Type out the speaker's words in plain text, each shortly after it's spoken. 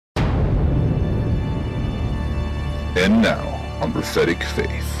And now, on Prophetic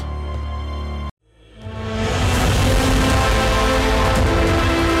Faith.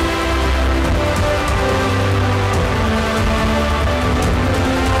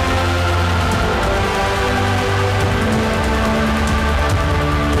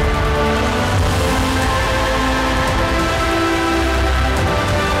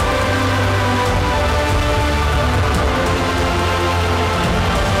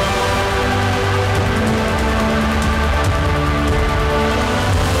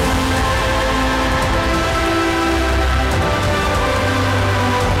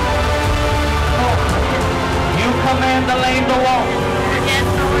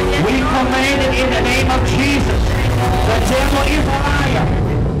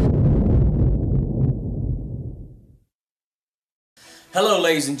 Hello,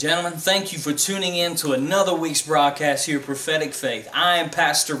 ladies and gentlemen. Thank you for tuning in to another week's broadcast here at Prophetic Faith. I am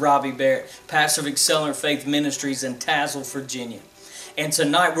Pastor Robbie Barrett, pastor of Accelerant Faith Ministries in Tazewell, Virginia. And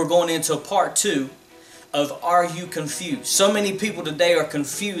tonight we're going into part 2 of Are You Confused? So many people today are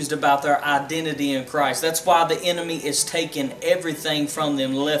confused about their identity in Christ. That's why the enemy is taking everything from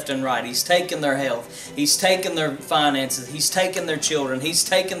them left and right. He's taking their health. He's taking their finances. He's taking their children. He's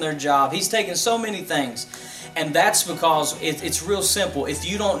taking their job. He's taking so many things. And that's because it's real simple. If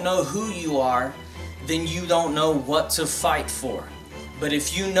you don't know who you are, then you don't know what to fight for. But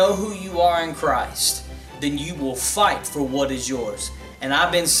if you know who you are in Christ, then you will fight for what is yours. And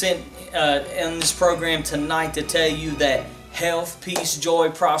I've been sent in this program tonight to tell you that health, peace, joy,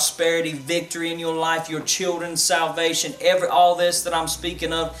 prosperity, victory in your life, your children's salvation, all this that I'm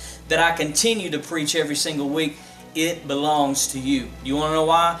speaking of, that I continue to preach every single week, it belongs to you. You want to know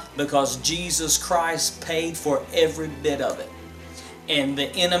why? Because Jesus Christ paid for every bit of it. And the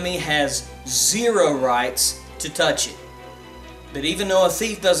enemy has zero rights to touch it. But even though a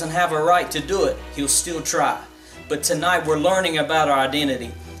thief doesn't have a right to do it, he'll still try. But tonight we're learning about our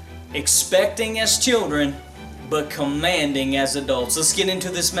identity. Expecting as children, but commanding as adults. Let's get into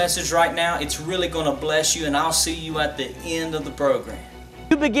this message right now. It's really going to bless you, and I'll see you at the end of the program.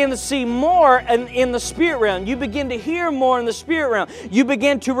 You begin to see more in the spirit realm. You begin to hear more in the spirit realm. You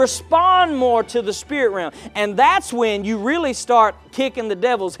begin to respond more to the spirit realm. And that's when you really start kicking the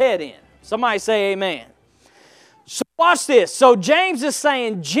devil's head in. Somebody say amen. So watch this. So James is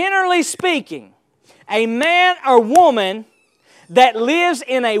saying, generally speaking, a man or woman that lives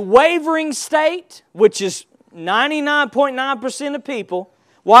in a wavering state, which is 99.9% of people,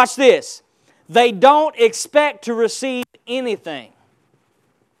 watch this, they don't expect to receive anything.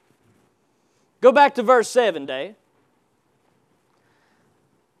 Go back to verse 7, Dave.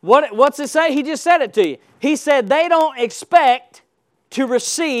 What's it say? He just said it to you. He said they don't expect to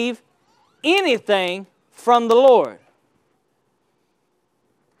receive anything from the Lord.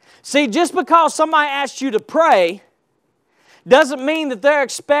 See, just because somebody asks you to pray doesn't mean that they're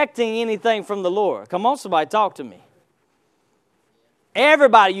expecting anything from the Lord. Come on, somebody, talk to me.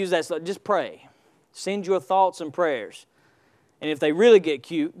 Everybody use that stuff. Just pray. Send your thoughts and prayers. And if they really get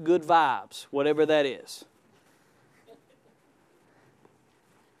cute, good vibes, whatever that is.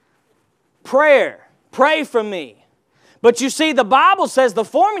 Prayer. Pray for me. But you see, the Bible says the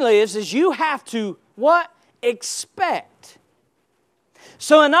formula is you have to, what? Expect.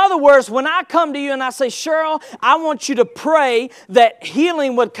 So in other words, when I come to you and I say, Cheryl, I want you to pray that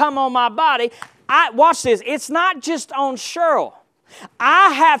healing would come on my body, watch this, it's not just on Cheryl.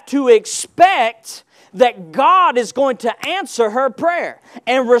 I have to expect that God is going to answer her prayer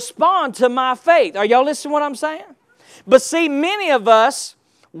and respond to my faith. Are y'all listening to what I'm saying? But see, many of us,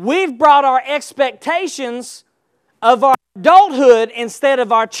 we've brought our expectations of our adulthood instead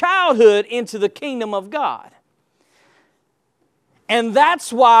of our childhood into the kingdom of God. And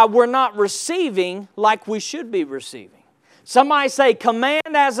that's why we're not receiving like we should be receiving. Somebody say,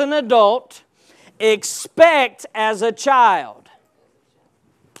 command as an adult, expect as a child.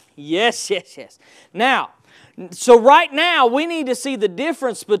 Yes, yes, yes. Now, so right now we need to see the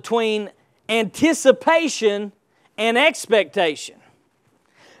difference between anticipation and expectation.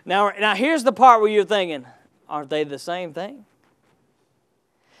 Now here's the part where you're thinking, aren't they the same thing?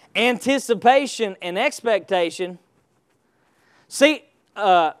 Anticipation and expectation. See,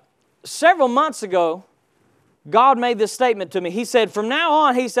 several months ago, God made this statement to me. He said, from now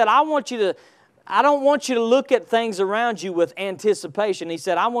on, He said, I don't want you to look at things around you with anticipation. He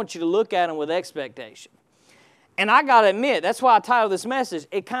said, I want you to look at them with expectation. And I got to admit, that's why I titled this message,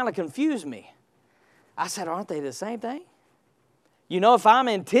 it kind of confused me. I said, aren't they the same thing? You know, if I'm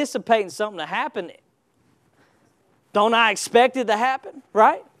anticipating something to happen, don't I expect it to happen,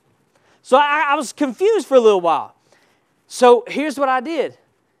 right? So I was confused for a little while. So here's what I did.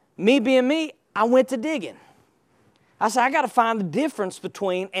 Me being me, I went to digging. I said, I got to find the difference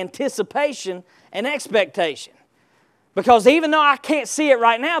between anticipation and expectation. Because even though I can't see it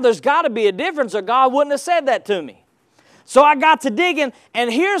right now, there's got to be a difference or God wouldn't have said that to me. So I got to digging,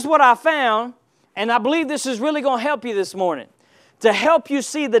 and here's what I found, and I believe this is really going to help you this morning. To help you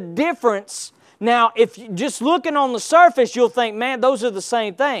see the difference. Now, if you're just looking on the surface, you'll think, man, those are the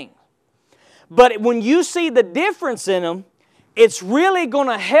same thing. But when you see the difference in them, it's really going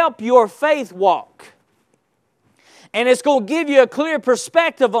to help your faith walk. And it's going to give you a clear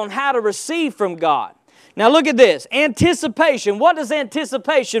perspective on how to receive from God. Now look at this. Anticipation. What does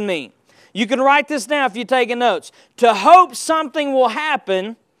anticipation mean? You can write this down if you're taking notes. To hope something will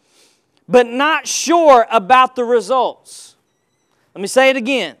happen, but not sure about the results. Let me say it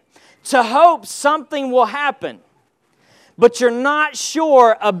again. To hope something will happen, but you're not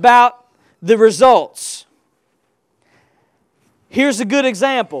sure about the results. Here's a good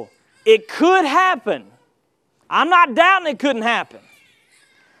example. It could happen. I'm not doubting it couldn't happen.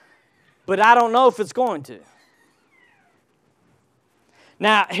 But I don't know if it's going to.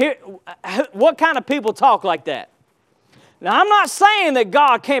 Now, here, what kind of people talk like that? Now, I'm not saying that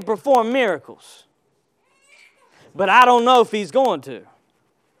God can't perform miracles. But I don't know if He's going to.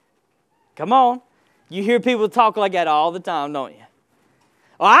 Come on. You hear people talk like that all the time, don't you?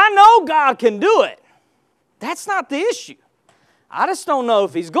 Well, I know God can do it. That's not the issue. I just don't know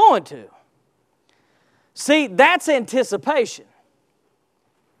if He's going to. See, that's anticipation.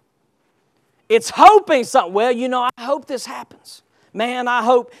 It's hoping something. Well, you know, I hope this happens. Man, I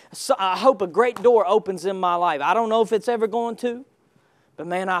hope a great door opens in my life. I don't know if it's ever going to, but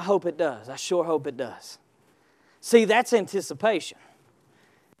man, I hope it does. I sure hope it does. See, that's anticipation.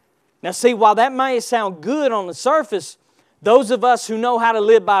 Now, see, while that may sound good on the surface, those of us who know how to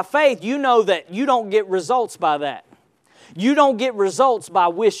live by faith, you know that you don't get results by that. You don't get results by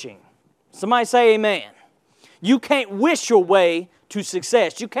wishing. Somebody say amen. You can't wish your way to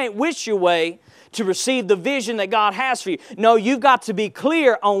success. You can't wish your way to receive the vision that God has for you. No, you've got to be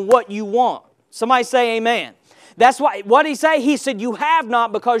clear on what you want. Somebody say amen. That's why, what did He say? He said, you have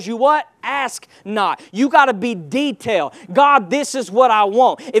not because you what? Ask not. You got to be detailed. God, this is what I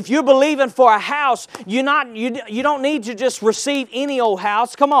want. If you're believing for a house, you don't need to just receive any old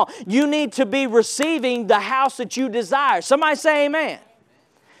house. Come on. You need to be receiving the house that you desire. Somebody say amen.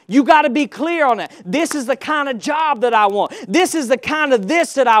 You got to be clear on that. This is the kind of job that I want. This is the kind of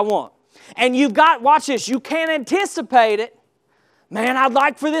this that I want. And you've got, watch this, you can't anticipate it. Man, I'd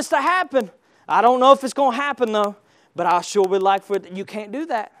like for this to happen. I don't know if it's going to happen though, but I sure would like for it. You can't do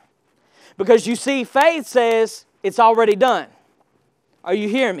that. Because you see, faith says it's already done. Are you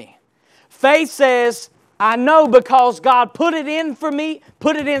hearing me? Faith says, I know because God put it in for me,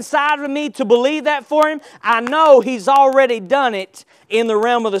 put it inside of me to believe that for Him. I know He's already done it in the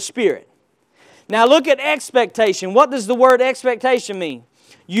realm of the Spirit. Now look at expectation. What does the word expectation mean?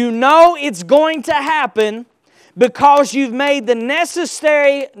 You know it's going to happen because you've made the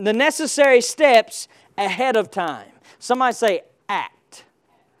necessary steps ahead of time. Somebody say act.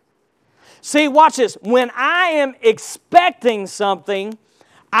 See, watch this. When I am expecting something,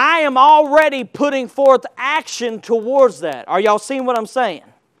 I am already putting forth action towards that. Are y'all seeing what I'm saying?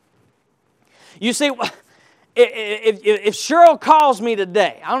 You see, if Cheryl calls me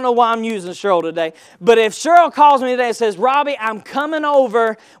today, I don't know why I'm using Cheryl today, but if Cheryl calls me today and says, Robbie, I'm coming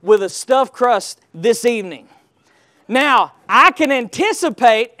over with a stuffed crust this evening. Now, I can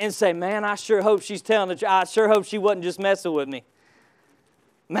anticipate and say, man, I sure hope she's telling the truth. I sure hope she wasn't just messing with me.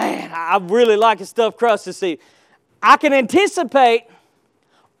 Man, I really like a stuffed crust this evening. I can anticipate,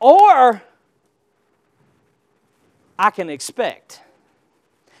 or I can expect.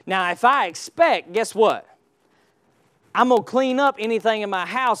 Now, if I expect, guess what? I'm going to clean up anything in my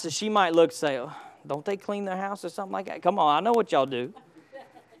house that she might look and say, oh, don't they clean their house or something like that? Come on, I know what y'all do.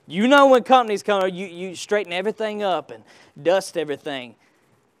 You know when companies come, you straighten everything up and dust everything.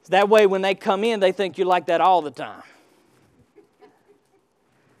 That way when they come in, they think you're like that all the time.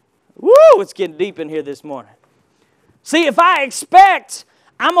 Woo, it's getting deep in here this morning. See, if I expect,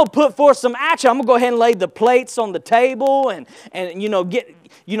 I'm going to put forth some action. I'm going to go ahead and lay the plates on the table and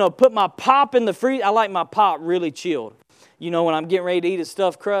put my pop in the freezer. I like my pop really chilled. You know, when I'm getting ready to eat a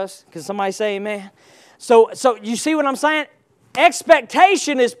stuffed crust. Can somebody say amen? So you see what I'm saying?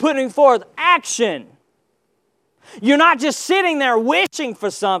 Expectation is putting forth action. You're not just sitting there wishing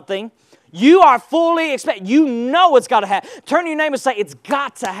for something. You are fully expecting. You know it's got to happen. Turn to your neighbor and say, it's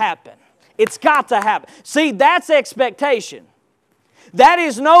got to happen. It's got to happen. See, that's expectation. That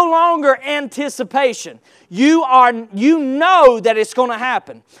is no longer anticipation. You know that it's going to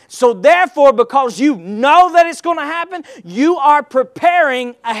happen. So therefore, because you know that it's going to happen, you are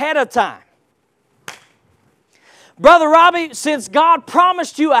preparing ahead of time. Brother Robbie, since God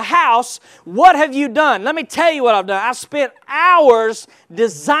promised you a house, what have you done? Let me tell you what I've done. I spent hours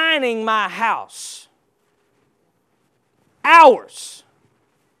designing my house. Hours.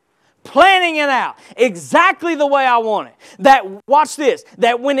 Planning it out exactly the way I want it. That, watch this,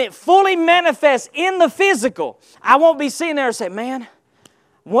 that when it fully manifests in the physical, I won't be sitting there and say, man,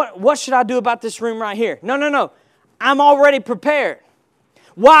 what should I do about this room right here? No. I'm already prepared.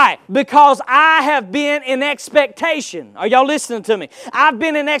 Why? Because I have been in expectation. Are y'all listening to me? I've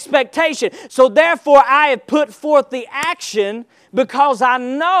been in expectation. So therefore, I have put forth the action because I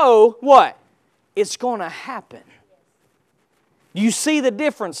know what? It's going to happen. You see the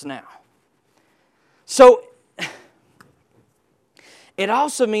difference now. So, it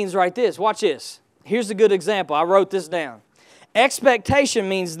also means right this. Watch this. Here's a good example. I wrote this down. Expectation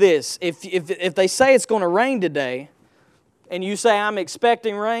means this. If they say it's going to rain today, and you say, I'm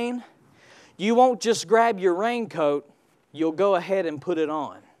expecting rain, you won't just grab your raincoat, you'll go ahead and put it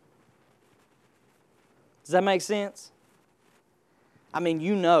on. Does that make sense? I mean,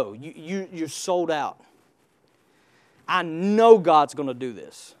 you know, you're sold out. I know God's going to do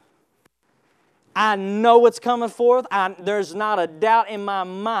this. I know it's coming forth. There's not a doubt in my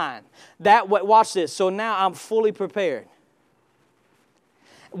mind. Watch this. So now I'm fully prepared.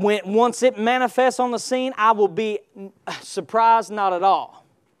 Once it manifests on the scene, I will be surprised not at all.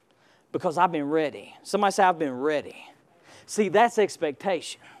 Because I've been ready. Somebody say, I've been ready. See, that's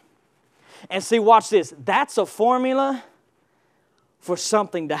expectation. And see, watch this. That's a formula for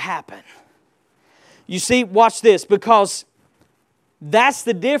something to happen. You see, watch this. Because that's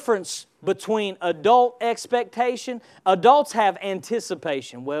the difference between adult expectation. Adults have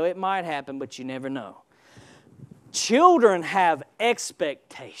anticipation. Well, it might happen, but you never know. Children have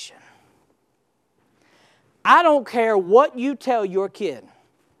expectation. I don't care what you tell your kid.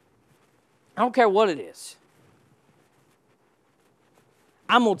 I don't care what it is.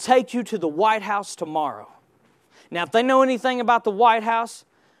 I'm going to take you to the White House tomorrow. Now, if they know anything about the White House,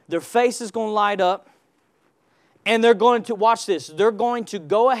 their face is going to light up. And they're going to, watch this, they're going to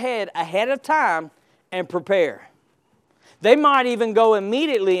go ahead of time and prepare. They might even go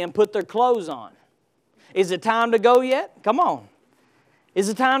immediately and put their clothes on. Is it time to go yet? Come on. Is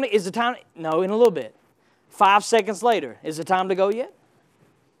it time? No, in a little bit. 5 seconds later. Is it time to go yet?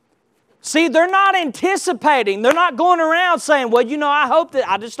 See, they're not anticipating. They're not going around saying, well, you know, I hope that,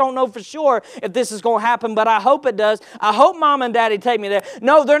 I just don't know for sure if this is going to happen, but I hope it does. I hope Mom and Daddy take me there.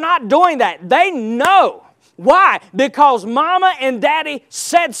 No, they're not doing that. They know. Why? Because Mama and Daddy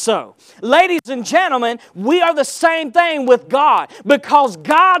said so. Ladies and gentlemen, we are the same thing with God. Because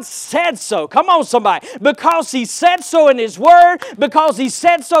God said so. Come on, somebody. Because He said so in His Word. Because He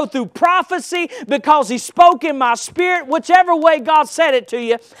said so through prophecy. Because He spoke in my spirit. Whichever way God said it to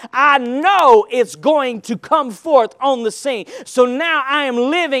you, I know it's going to come forth on the scene. So now I am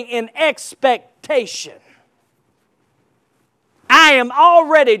living in expectation. I am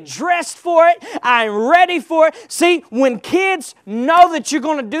already dressed for it. I am ready for it. See, when kids know that you're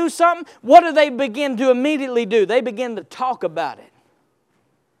going to do something, what do they begin to immediately do? They begin to talk about it.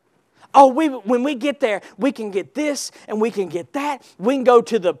 Oh, when we get there, we can get this and we can get that. We can go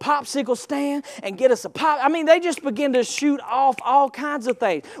to the popsicle stand and get us a pop. I mean, they just begin to shoot off all kinds of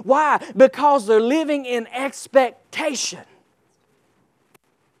things. Why? Because they're living in expectation.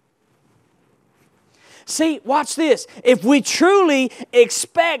 See, watch this. If we truly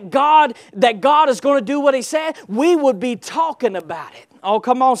expect God, that God is going to do what He said, we would be talking about it. Oh,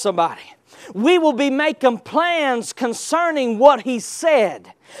 come on, somebody. We will be making plans concerning what He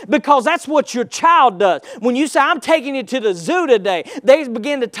said. Because that's what your child does. When you say, I'm taking you to the zoo today, they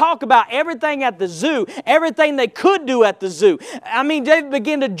begin to talk about everything at the zoo, everything they could do at the zoo. I mean, they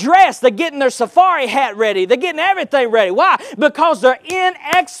begin to dress. They're getting their safari hat ready. They're getting everything ready. Why? Because they're in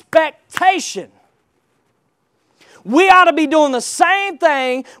expectation. We ought to be doing the same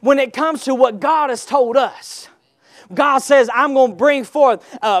thing when it comes to what God has told us. God says, I'm going to bring forth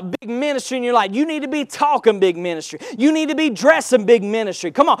a big ministry in your life. You need to be talking big ministry. You need to be dressing big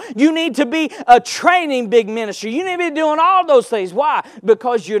ministry. Come on. You need to be training big ministry. You need to be doing all those things. Why?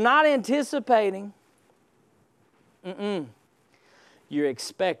 Because you're not anticipating. You're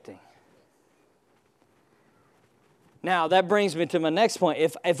expecting. Now, that brings me to my next point.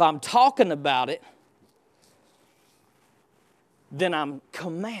 If I'm talking about it, then I'm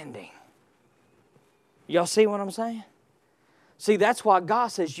commanding. Y'all see what I'm saying? See, that's why God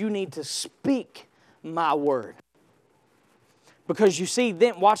says you need to speak my word. Because you see,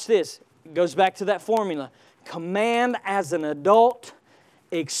 then watch this. It goes back to that formula. Command as an adult,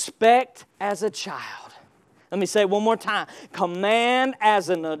 expect as a child. Let me say it one more time. Command as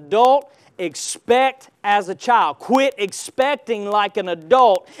an adult, expect as a child. Quit expecting like an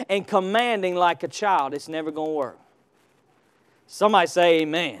adult and commanding like a child. It's never going to work. Somebody say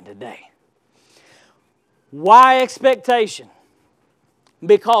amen today. Why expectation?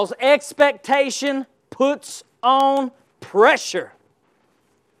 Because expectation puts on pressure.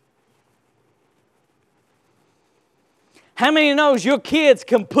 How many knows your kids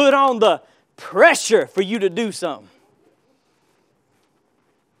can put on the pressure for you to do something?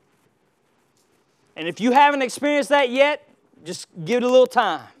 And if you haven't experienced that yet, just give it a little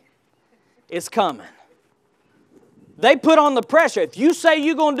time. It's coming. They put on the pressure. If you say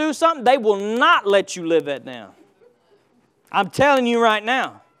you're going to do something, they will not let you live that down. I'm telling you right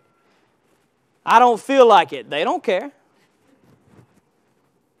now. I don't feel like it. They don't care.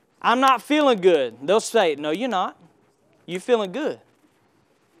 I'm not feeling good. They'll say, no, you're not. You're feeling good.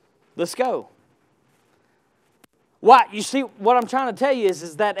 Let's go. Why? You see, what I'm trying to tell you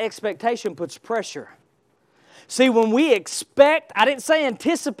is that expectation puts pressure. See, when we expect, I didn't say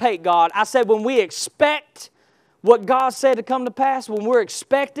anticipate God. I said when we expect what God said to come to pass, when we're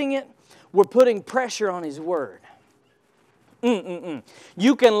expecting it, we're putting pressure on His Word.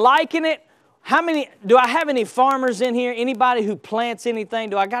 You can liken it. Do I have any farmers in here? Anybody who plants anything?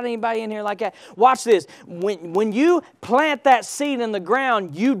 Do I got anybody in here like that? Watch this. When you plant that seed in the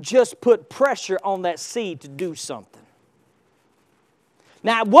ground, you just put pressure on that seed to do something.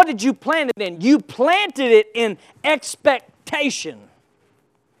 Now, what did you plant it in? You planted it in expectation.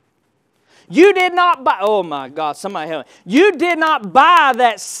 You did not buy, oh my God, somebody help me. You did not buy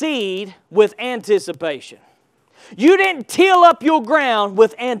that seed with anticipation. You didn't till up your ground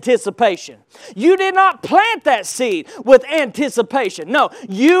with anticipation. You did not plant that seed with anticipation. No,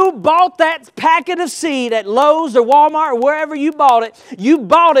 you bought that packet of seed at Lowe's or Walmart or wherever you bought it. You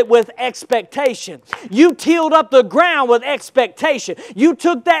bought it with expectation. You tilled up the ground with expectation. You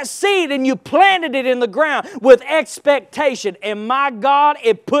took that seed and you planted it in the ground with expectation. And my God,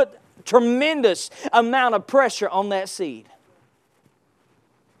 it put tremendous amount of pressure on that seed.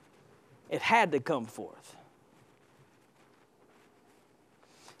 It had to come forth.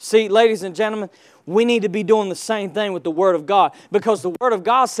 See, ladies and gentlemen, we need to be doing the same thing with the Word of God, because the Word of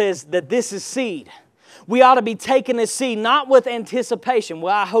God says that this is seed. We ought to be taking this seed not with anticipation.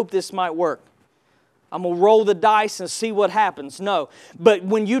 Well, I hope this might work. I'm going to roll the dice and see what happens. No. But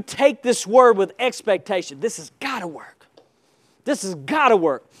when you take this Word with expectation, this has got to work. This has got to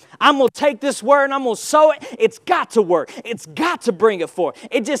work. I'm going to take this word and I'm going to sow it. It's got to work. It's got to bring it forth.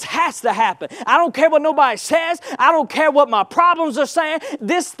 It just has to happen. I don't care what nobody says. I don't care what my problems are saying.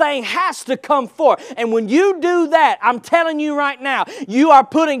 This thing has to come forth. And when you do that, I'm telling you right now, you are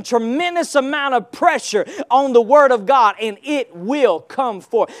putting tremendous amount of pressure on the Word of God, and it will come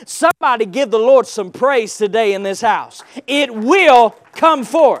forth. Somebody give the Lord some praise today in this house. It will come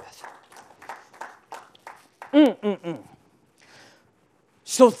forth.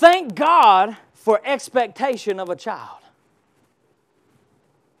 So thank God for expectation of a child.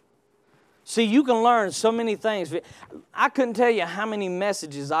 See, you can learn so many things. I couldn't tell you how many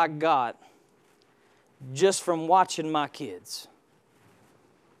messages I got just from watching my kids.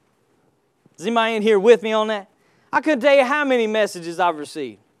 Is anybody in here with me on that? I couldn't tell you how many messages I've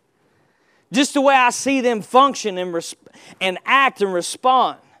received. Just the way I see them function and act and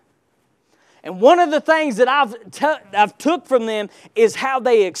respond. And one of the things that I've took from them is how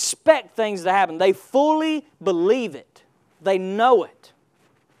they expect things to happen. They fully believe it. They know it.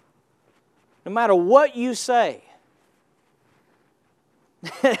 No matter what you say,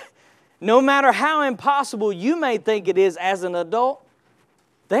 no matter how impossible you may think it is as an adult,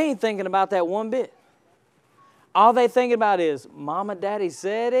 they ain't thinking about that one bit. All they thinking about is, Mama, Daddy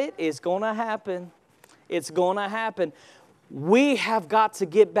said it, it's going to happen. It's going to happen. We have got to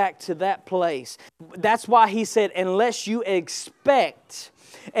get back to that place. That's why he said, unless you expect,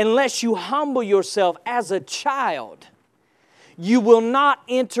 unless you humble yourself as a child, you will not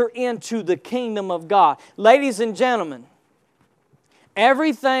enter into the kingdom of God. Ladies and gentlemen,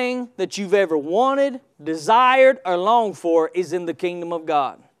 everything that you've ever wanted, desired, or longed for is in the kingdom of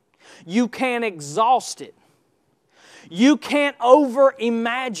God. You can't exhaust it. You can't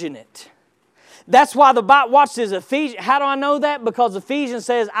over-imagine it. That's why the Bible, watch this, Ephesians. How do I know that? Because Ephesians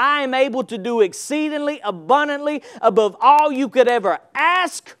says, I am able to do exceedingly abundantly above all you could ever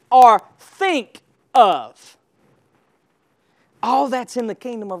ask or think of. All that's in the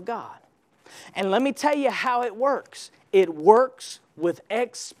kingdom of God. And let me tell you how it works. It works with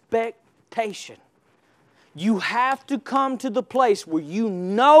expectation. You have to come to the place where you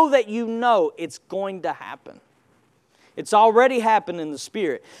know that you know it's going to happen. It's already happened in the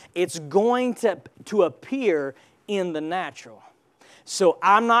Spirit. It's going to appear in the natural. So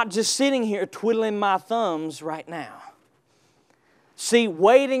I'm not just sitting here twiddling my thumbs right now. See,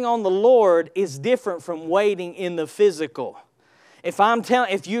 waiting on the Lord is different from waiting in the physical.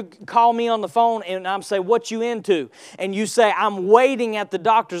 If you call me on the phone and I'm saying, what you into? And you say, I'm waiting at the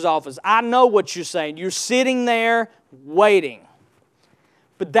doctor's office. I know what you're saying. You're sitting there waiting.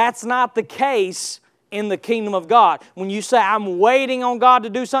 But that's not the case in the kingdom of God. When you say, I'm waiting on God to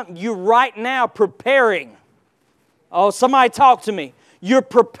do something, you're right now preparing. Oh, somebody talk to me. You're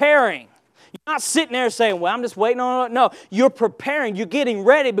preparing. You're not sitting there saying, well, I'm just waiting on it. No, you're preparing. You're getting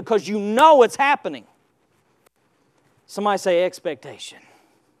ready because you know it's happening. Somebody say expectation.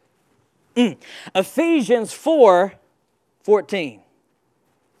 Ephesians 4:14.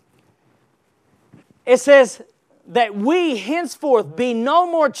 It says that we henceforth be no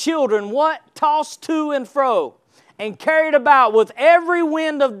more children, what? Tossed to and fro, and carried about with every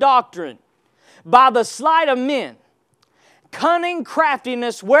wind of doctrine, by the sleight of men, cunning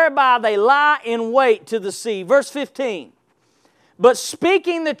craftiness whereby they lie in wait to deceive. Verse 15. But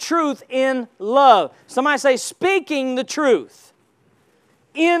speaking the truth in love. Somebody say, speaking the truth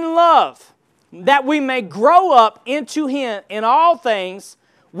in love, that we may grow up into Him in all things,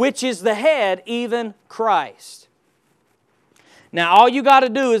 which is the head, even Christ. Now, all you got to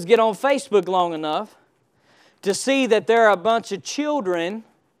do is get on Facebook long enough to see that there are a bunch of children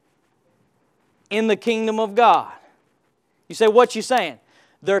in the kingdom of God. You say, what you saying?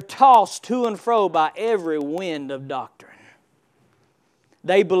 They're tossed to and fro by every wind of doctrine.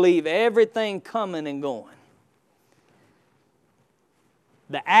 They believe everything coming and going.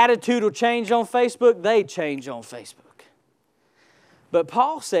 The attitude will change on Facebook, they change on Facebook. But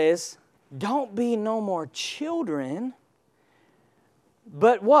Paul says, don't be no more children,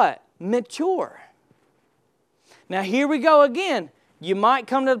 but what? Mature. Now here we go again. You might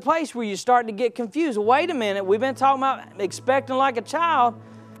come to the place where you start to get confused. Wait a minute, we've been talking about expecting like a child,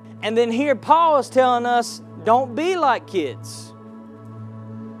 and then here Paul is telling us, don't be like kids.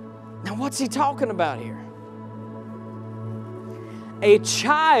 Now, what's he talking about here? A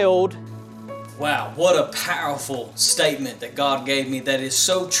child. Wow, what a powerful statement that God gave me that is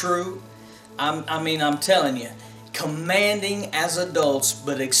so true. I'm telling you, commanding as adults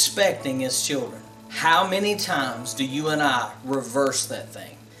but expecting as children. How many times do you and I reverse that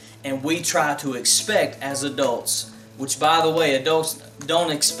thing? And we try to expect as adults, which by the way, adults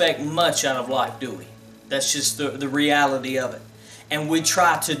don't expect much out of life, do we? That's just the reality of it. And we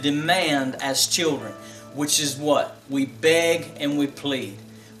try to demand as children, which is what? We beg and we plead.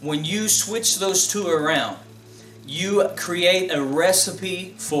 When you switch those two around, you create a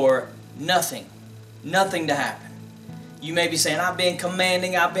recipe for nothing to happen. You may be saying, I've been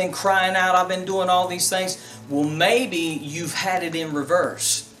commanding, I've been crying out, I've been doing all these things. Well, maybe you've had it in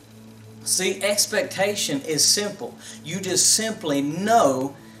reverse. See, expectation is simple. You just simply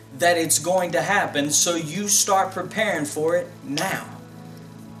know that it's going to happen, so you start preparing for it now.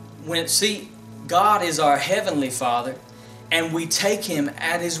 God is our Heavenly Father, and we take Him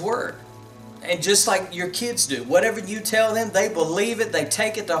at His word. And just like your kids do, whatever you tell them, they believe it, they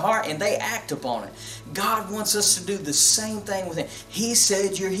take it to heart, and they act upon it. God wants us to do the same thing with Him. He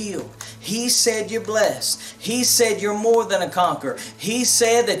said you're healed. He said you're blessed. He said you're more than a conqueror. He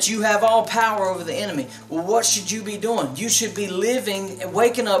said that you have all power over the enemy. Well, what should you be doing? You should be living and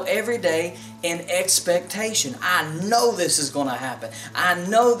waking up every day in expectation. I know this is going to happen. I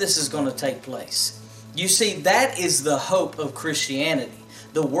know this is going to take place. You see, that is the hope of Christianity.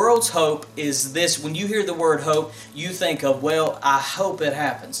 The world's hope is this. When you hear the word hope, you think of, well, I hope it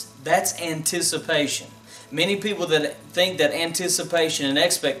happens. That's anticipation. Many people that think that anticipation and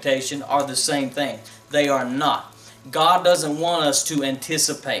expectation are the same thing. They are not. God doesn't want us to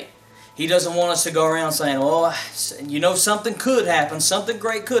anticipate. He doesn't want us to go around saying, well, something could happen, something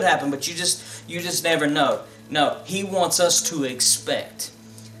great could happen, but you just never know. No, He wants us to expect.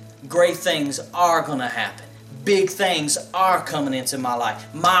 Great things are going to happen. Big things are coming into my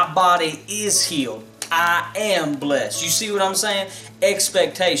life. My body is healed. I am blessed. You see what I'm saying?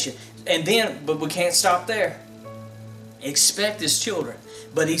 Expectation. But we can't stop there. Expect as children.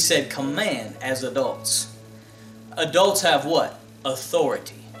 But He said command as adults. Adults have what?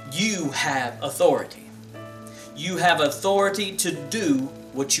 Authority. You have authority. You have authority to do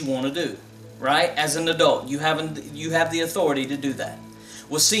what you want to do. Right? As an adult, you have the authority to do that.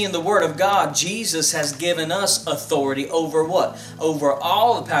 Well, see, in the Word of God, Jesus has given us authority over what? Over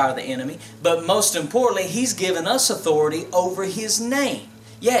all the power of the enemy. But most importantly, He's given us authority over His name.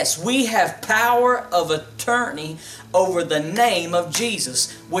 Yes, we have power of attorney over the name of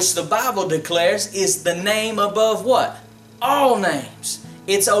Jesus, which the Bible declares is the name above what? all names.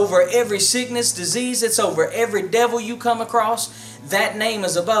 It's over every sickness, disease. It's over every devil you come across. That name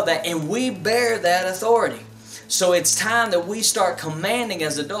is above that, and we bear that authority. So it's time that we start commanding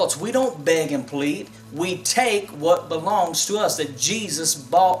as adults. We don't beg and plead. We take what belongs to us that Jesus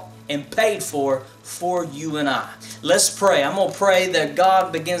bought and paid for you and I. Let's pray. I'm going to pray that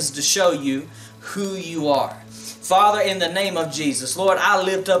God begins to show you who you are. Father, in the name of Jesus, Lord, I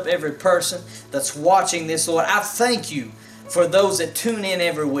lift up every person that's watching this, Lord. I thank you for those that tune in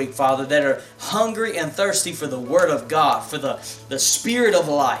every week, Father, that are hungry and thirsty for the Word of God, for the Spirit of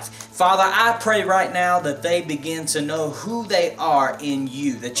life. Father, I pray right now that they begin to know who they are in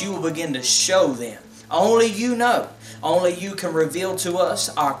you, that you will begin to show them. Only you know. Only you can reveal to us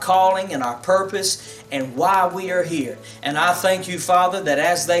our calling and our purpose and why we are here. And I thank you, Father, that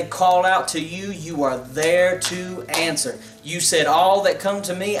as they call out to you, you are there to answer. You said, all that come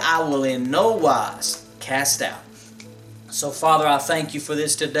to me, I will in no wise cast out. So, Father, I thank you for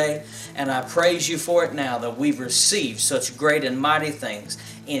this today, and I praise you for it now that we've received such great and mighty things.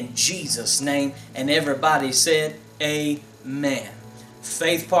 In Jesus' name, and everybody said, amen.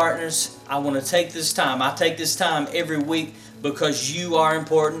 Faith partners, I want to take this time. I take this time every week because you are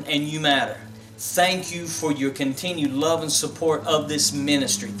important and you matter. Thank you for your continued love and support of this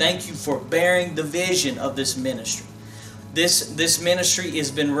ministry. Thank you for bearing the vision of this ministry. This ministry has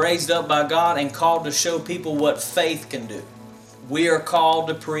been raised up by God and called to show people what faith can do. We are called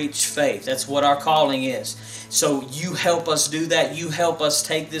to preach faith. That's what our calling is. So you help us do that. You help us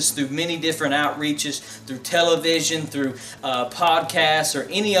take this through many different outreaches, through television, through podcasts, or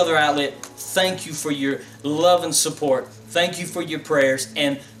any other outlet. Thank you for your love and support. Thank you for your prayers.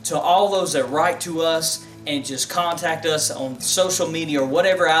 And to all those that write to us and just contact us on social media or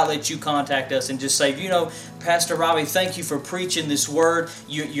whatever outlet you contact us and just say, you know, Pastor Robbie, thank you for preaching this word.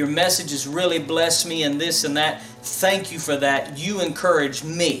 Your message has really blessed me and this and that. Thank you for that. You encourage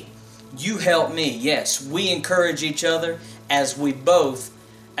me. You help me. Yes, we encourage each other as we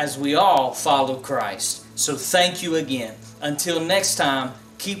all follow Christ. So thank you again. Until next time,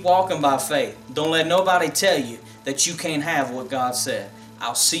 keep walking by faith. Don't let nobody tell you that you can't have what God said.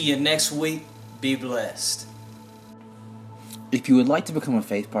 I'll see you next week. Be blessed. If you would like to become a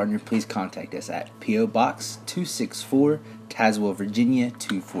faith partner, please contact us at P.O. Box 264, Tazewell, Virginia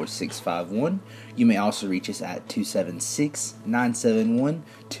 24651. You may also reach us at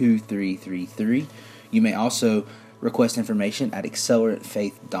 276-971-2333. You may also request information at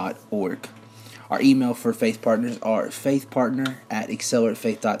acceleratefaith.org. Our email for faith partners are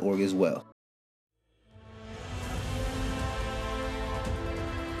faithpartner@acceleratefaith.org as well.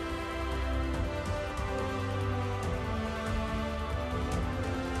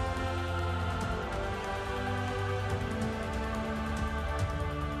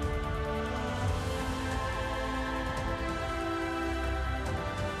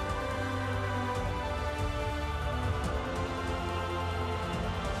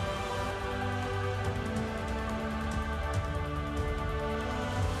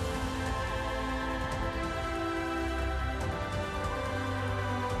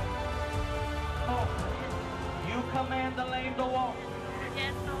 You command the lame to walk.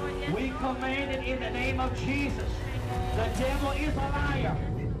 Yes, Lord. Yes, We Lord. command it in the name of Jesus. The devil is a liar.